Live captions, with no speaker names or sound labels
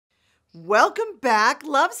Welcome back,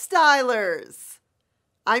 Love Stylers.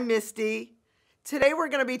 I'm Misty. Today we're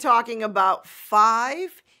going to be talking about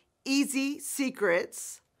 5 easy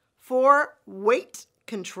secrets for weight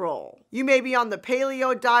control. You may be on the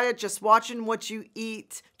paleo diet, just watching what you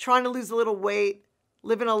eat, trying to lose a little weight,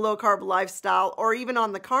 living a low-carb lifestyle, or even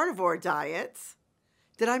on the carnivore diet.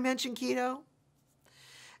 Did I mention keto?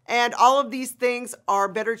 And all of these things are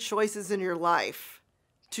better choices in your life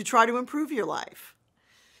to try to improve your life.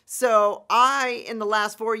 So I, in the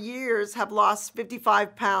last 4 years, have lost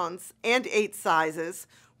 55 pounds and 8 sizes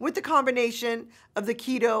with the combination of the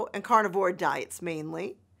keto and carnivore diets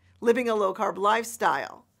mainly, living a low-carb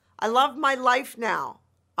lifestyle. I love my life now.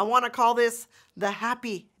 I want to call this the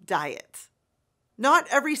happy diet. Not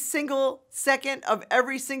every single second of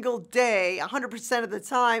every single day, 100% of the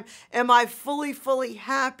time, am I fully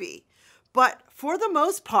happy. But for the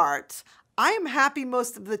most part, I am happy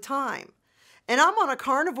most of the time. And I'm on a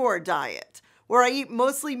carnivore diet where I eat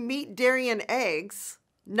mostly meat, dairy, and eggs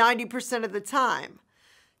 90% of the time.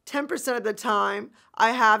 10% of the time,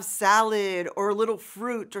 I have salad or a little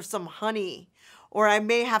fruit or some honey, or I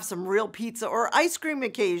may have some real pizza or ice cream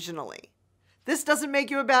occasionally. This doesn't make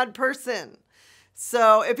you a bad person.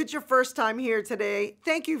 So if it's your first time here today,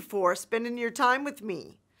 thank you for spending your time with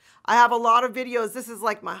me. I have a lot of videos. This is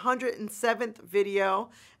like my 107th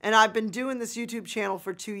video, and I've been doing this YouTube channel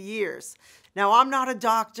for 2 years. Now, I'm not a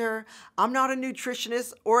doctor, I'm not a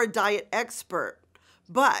nutritionist or a diet expert,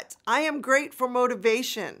 but I am great for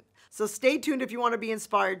motivation. So stay tuned if you want to be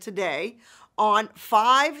inspired today on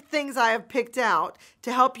 5 things I have picked out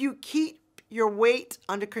to help you keep your weight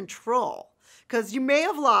under control. Because you may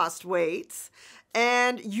have lost weight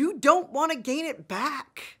and you don't want to gain it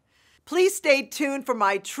back. Please stay tuned for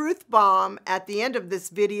my truth bomb at the end of this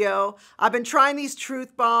video. I've been trying these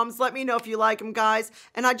truth bombs. Let me know if you like them, guys.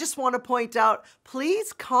 And I just want to point out,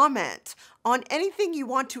 please comment on anything you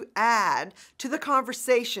want to add to the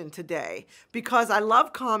conversation today, because I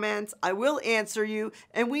love comments. I will answer you,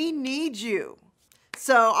 and we need you.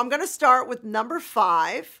 So I'm going to start with number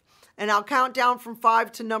 5, and I'll count down from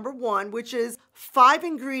 5 to number 1, which is 5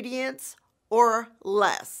 ingredients or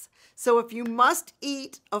less. So if you must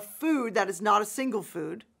eat a food that is not a single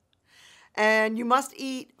food, and you must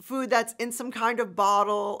eat food that's in some kind of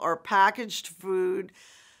bottle or packaged food,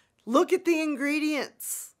 look at the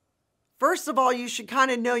ingredients. First of all, you should kind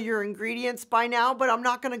of know your ingredients by now, but I'm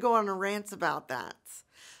not going to go on a rant about that.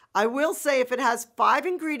 I will say if it has 5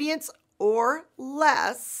 ingredients or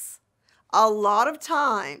less, a lot of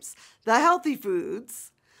times, the healthy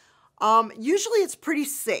foods, usually it's pretty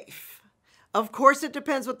safe. Of course, it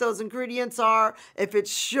depends what those ingredients are. If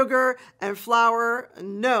it's sugar and flour,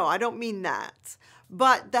 no, I don't mean that.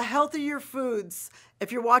 But the healthier foods,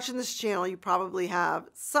 if you're watching this channel, you probably have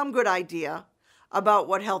some good idea about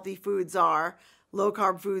what healthy foods are,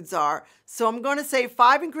 low-carb foods are. So I'm going to say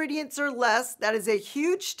 5 ingredients or less. That is a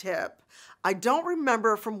huge tip. I don't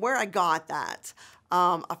remember from where I got that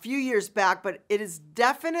a few years back, but it is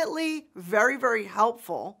definitely very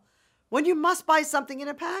helpful when you must buy something in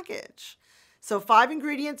a package. So 5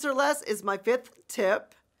 ingredients or less is my 5th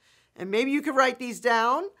tip. And maybe you could write these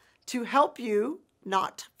down to help you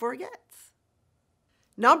not forget.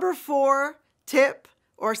 Number 4 tip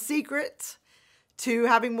or secret to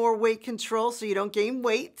having more weight control so you don't gain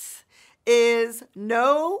weight is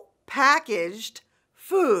no packaged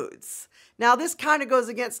foods. Now this kind of goes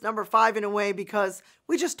against number 5 in a way because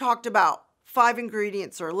we just talked about 5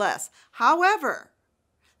 ingredients or less. However,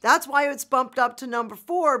 that's why it's bumped up to number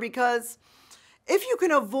 4, because if you can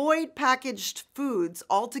avoid packaged foods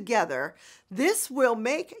altogether, this will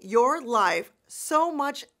make your life so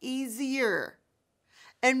much easier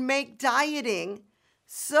and make dieting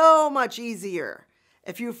so much easier.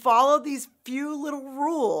 If you follow these few little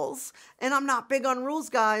rules, and I'm not big on rules,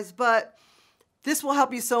 guys, but this will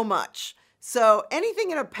help you so much. So anything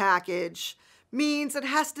in a package means it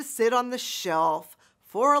has to sit on the shelf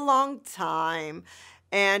for a long time,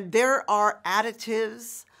 and there are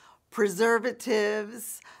additives,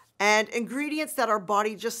 preservatives, and ingredients that our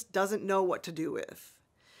body just doesn't know what to do with.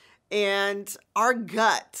 And our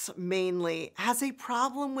gut mainly has a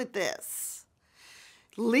problem with this.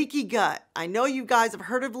 Leaky gut. I know you guys have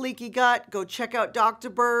heard of leaky gut. Go check out Dr.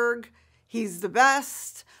 Berg. He's the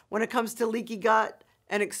best when it comes to leaky gut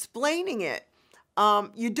and explaining it.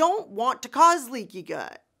 You don't want to cause leaky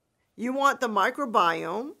gut. You want the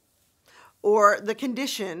microbiome or the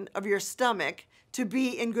condition of your stomach to be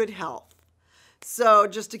in good health. So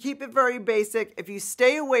just to keep it very basic, if you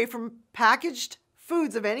stay away from packaged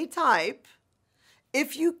foods of any type,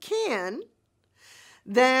 if you can,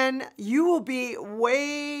 then you will be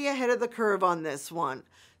way ahead of the curve on this one.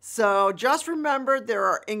 So just remember there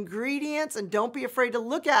are ingredients, and don't be afraid to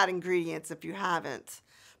look at ingredients if you haven't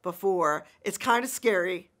before. It's kind of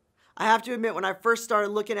scary. I have to admit, when I first started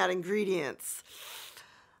looking at ingredients,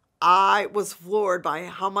 I was floored by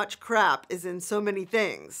how much crap is in so many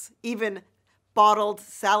things. Even bottled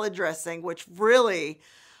salad dressing, which really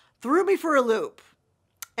threw me for a loop.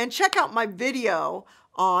 And check out my video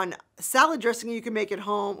on salad dressing you can make at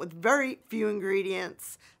home with very few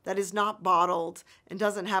ingredients, that is not bottled and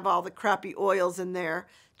doesn't have all the crappy oils in there.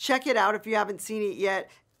 Check it out if you haven't seen it yet.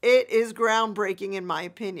 It is groundbreaking in my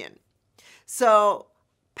opinion. So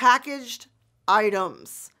packaged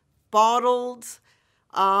items, bottled,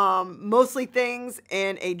 mostly things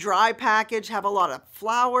in a dry package have a lot of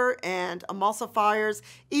flour and emulsifiers.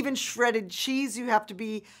 Even shredded cheese you have to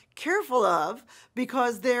be careful of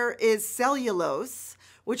because there is cellulose,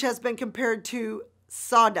 which has been compared to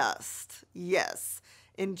sawdust. Yes,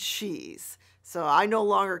 in cheese. So I no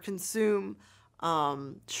longer consume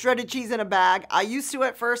shredded cheese in a bag. I used to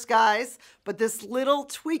at first, guys, but this little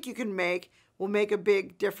tweak you can make will make a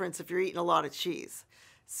big difference if you're eating a lot of cheese.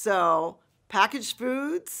 So packaged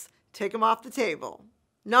foods, take them off the table.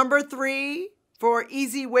 Number 3 for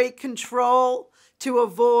easy weight control to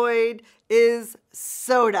avoid is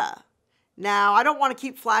soda. Now, I don't want to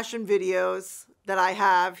keep flashing videos that I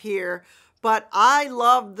have here, but I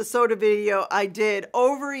love the soda video I did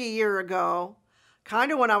over a year ago,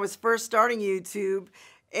 kind of when I was first starting YouTube,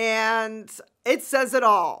 and it says it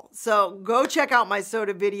all. So go check out my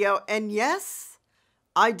soda video. And yes,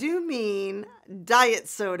 I do mean diet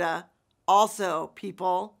soda also,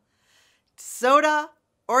 people. Soda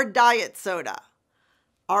or diet soda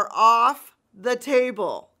are off the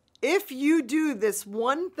table. If you do this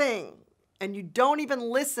one thing, and you don't even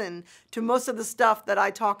listen to most of the stuff that I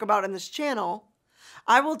talk about in this channel,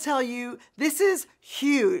 I will tell you this is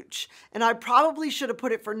huge. And I probably should have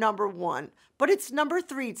put it for number 1, but it's number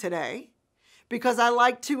 3 today because I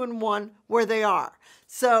like 2 and 1 where they are.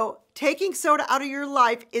 So taking soda out of your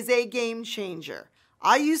life is a game changer.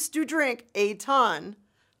 I used to drink a ton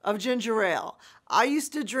of ginger ale. I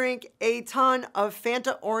used to drink a ton of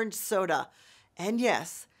Fanta orange soda. And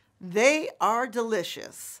yes, they are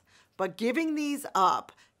delicious. But giving these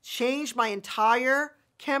up changed my entire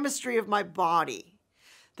chemistry of my body.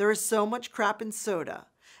 There is so much crap in soda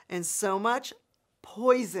and so much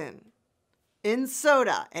poison in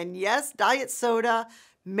soda. And yes, diet soda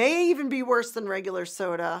may even be worse than regular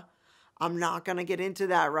soda. I'm not going to get into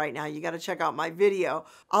that right now. You got to check out my video.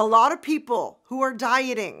 A lot of people who are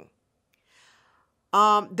dieting,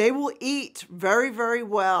 they will eat very, very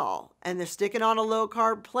well, and they're sticking on a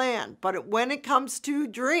low-carb plan. But when it comes to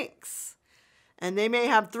drinks, and they may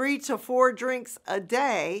have 3 to 4 drinks a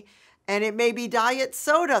day, and it may be diet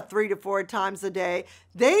soda 3 to 4 times a day,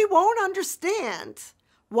 they won't understand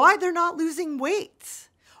why they're not losing weight,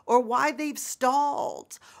 or why they've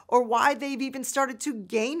stalled, or why they've even started to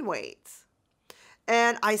gain weight.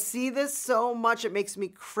 And I see this so much, it makes me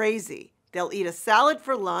crazy. They'll eat a salad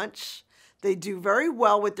for lunch. They do very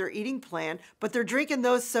well with their eating plan, but they're drinking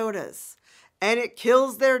those sodas, and it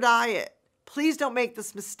kills their diet. Please don't make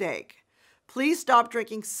this mistake. Please stop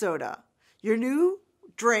drinking soda. Your new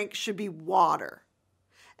drink should be water.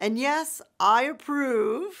 And yes, I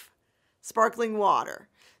approve sparkling water.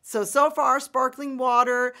 So far, sparkling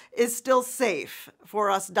water is still safe for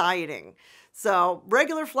us dieting. So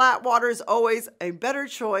regular flat water is always a better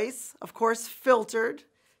choice. Of course, filtered.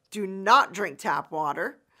 Do not drink tap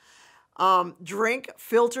water. Drink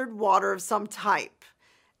filtered water of some type.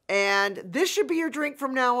 And this should be your drink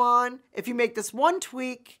from now on. If you make this one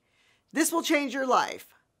tweak, this will change your life.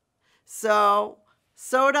 So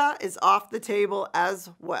soda is off the table as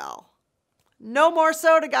well. No more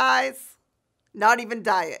soda, guys. Not even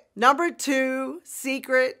diet. Number 2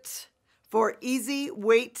 secret for easy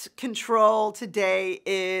weight control today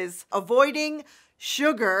is avoiding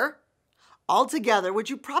sugar altogether, which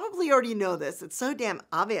you probably already know this. It's so damn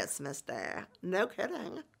obvious, mister. No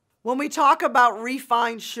kidding. When we talk about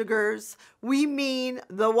refined sugars, we mean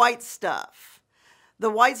the white stuff. The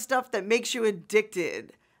white stuff that makes you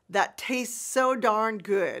addicted, that tastes so darn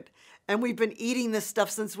good. And we've been eating this stuff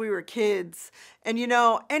since we were kids. And you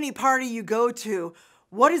know, any party you go to,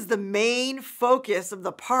 what is the main focus of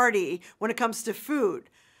the party when it comes to food?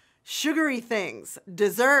 Sugary things,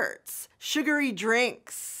 desserts, sugary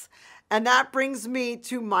drinks. And that brings me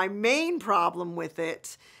to my main problem with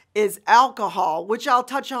it is alcohol, which I'll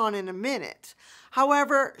touch on in a minute.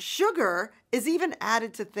 However, sugar is even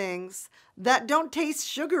added to things that don't taste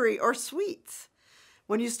sugary or sweet.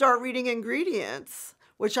 When you start reading ingredients,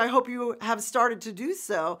 which I hope you have started to do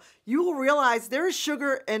so, you will realize there is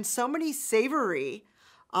sugar in so many savory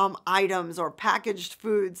items or packaged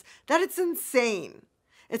foods that it's insane.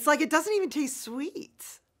 It's like it doesn't even taste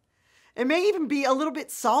sweet. It may even be a little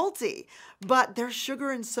bit salty, but there's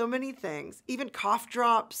sugar in so many things, even cough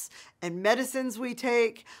drops and medicines we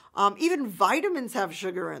take, even vitamins have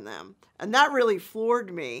sugar in them. And that really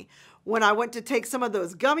floored me when I went to take some of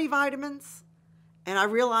those gummy vitamins and I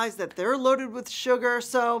realized that they're loaded with sugar.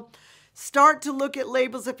 So start to look at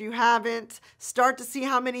labels if you haven't. Start to see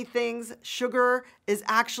how many things sugar is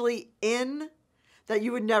actually in that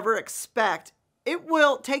you would never expect. It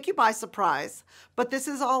will take you by surprise, but this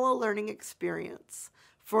is all a learning experience.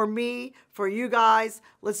 For me, for you guys,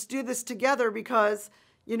 let's do this together because,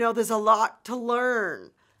 there's a lot to learn.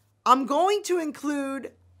 I'm going to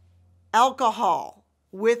include alcohol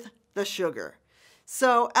with the sugar.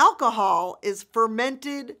 So alcohol is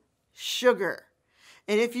fermented sugar.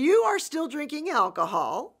 And if you are still drinking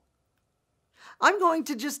alcohol, I'm going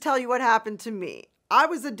to just tell you what happened to me. I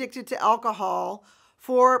was addicted to alcohol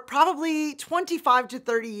for probably 25 to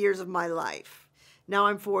 30 years of my life. Now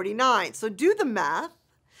I'm 49. So do the math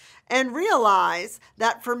and realize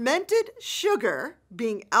that fermented sugar,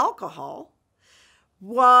 being alcohol,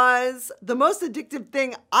 was the most addictive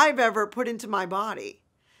thing I've ever put into my body.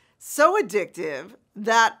 So addictive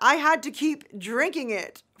that I had to keep drinking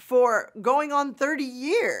it for going on 30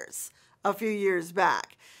 years a few years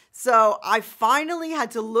back. So I finally had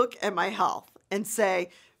to look at my health and say,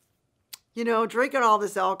 drinking all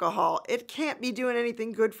this alcohol, it can't be doing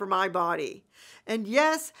anything good for my body. And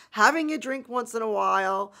yes, having a drink once in a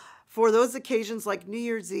while for those occasions like New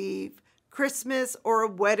Year's Eve, Christmas, or a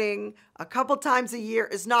wedding a couple times a year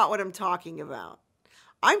is not what I'm talking about.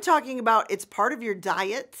 I'm talking about it's part of your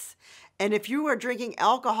diet. And if you are drinking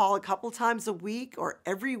alcohol a couple times a week or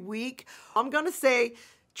every week, I'm going to say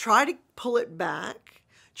try to pull it back.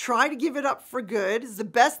 Try to give it up for good. The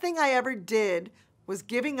best thing I ever did was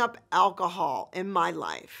giving up alcohol in my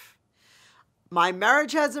life. My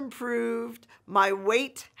marriage has improved. My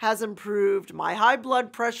weight has improved. My high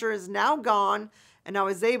blood pressure is now gone, and I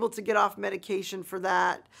was able to get off medication for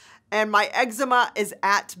that. And my eczema is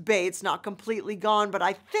at bay. It's not completely gone, but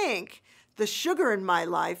I think the sugar in my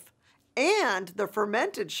life and the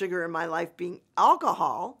fermented sugar in my life, being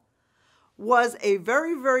alcohol, was a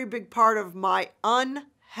very, very big part of my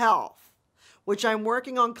unhealth, which I'm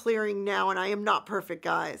working on clearing now, and I am not perfect,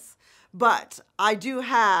 guys. But I do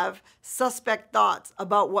have suspect thoughts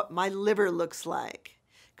about what my liver looks like.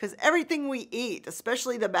 Because everything we eat,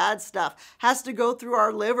 especially the bad stuff, has to go through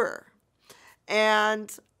our liver.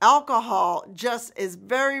 And alcohol just is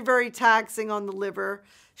very, very taxing on the liver.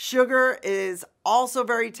 Sugar is also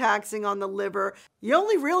very taxing on the liver. You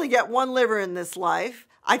only really get one liver in this life.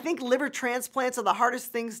 I think liver transplants are the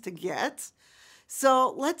hardest things to get.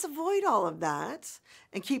 So let's avoid all of that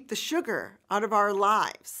and keep the sugar out of our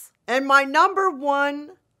lives. And my number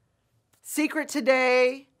one secret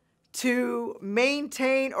today to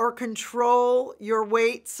maintain or control your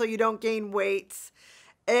weight so you don't gain weight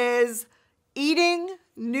is eating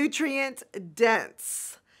nutrient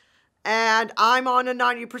dense. And I'm on a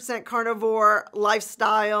 90% carnivore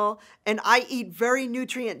lifestyle, and I eat very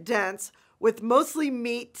nutrient dense with mostly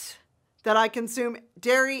meat that I consume,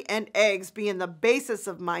 dairy and eggs being the basis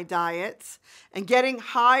of my diet, and getting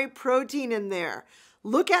high protein in there.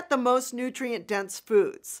 Look at the most nutrient dense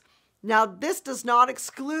foods. Now, this does not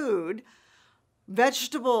exclude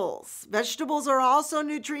vegetables. Vegetables are also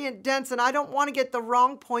nutrient dense, and I don't want to get the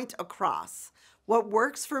wrong point across. What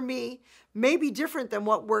works for me may be different than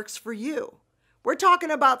what works for you. We're talking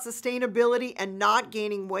about sustainability and not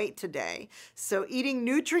gaining weight today. So eating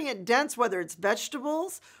nutrient dense, whether it's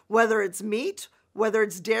vegetables, whether it's meat, whether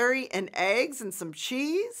it's dairy and eggs and some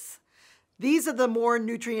cheese, these are the more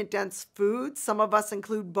nutrient dense foods. Some of us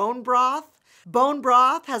include bone broth. Bone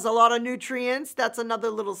broth has a lot of nutrients. That's another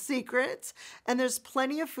little secret. And there's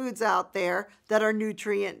plenty of foods out there that are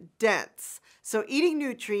nutrient dense. So eating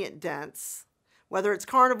nutrient dense, whether it's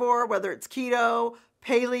carnivore, whether it's keto,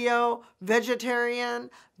 paleo, vegetarian,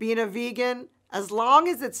 being a vegan, as long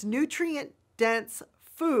as it's nutrient dense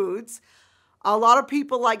foods. A lot of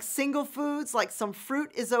people like single foods, like some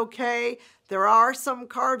fruit is okay. There are some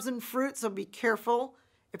carbs in fruit, so be careful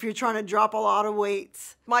if you're trying to drop a lot of weight.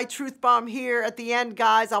 My truth bomb here at the end,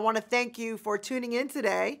 guys. I want to thank you for tuning in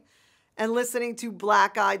today and listening to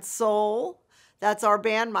Black Eyed Soul. That's our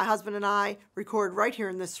band. My husband and I record right here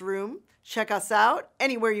in this room. Check us out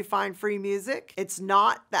anywhere you find free music. It's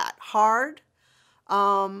not that hard.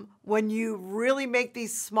 When you really make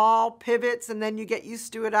these small pivots and then you get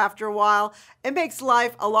used to it after a while, it makes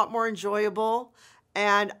life a lot more enjoyable.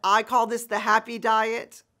 And I call this the happy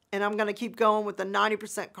diet. And I'm going to keep going with the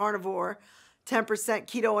 90% carnivore 10%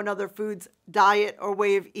 keto and other foods diet or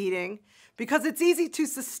way of eating because it's easy to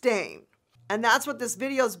sustain. And that's what this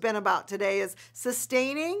video has been about today, is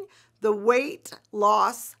sustaining the weight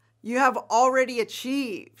loss you have already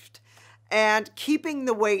achieved. And keeping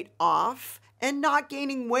the weight off and not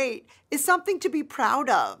gaining weight is something to be proud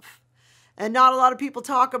of. And not a lot of people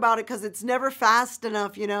talk about it because it's never fast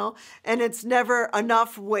enough, and it's never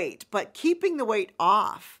enough weight. But keeping the weight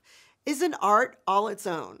off is an art all its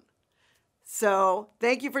own. So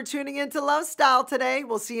thank you for tuning in to Love Style today.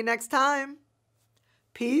 We'll see you next time.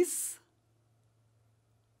 Peace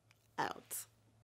out.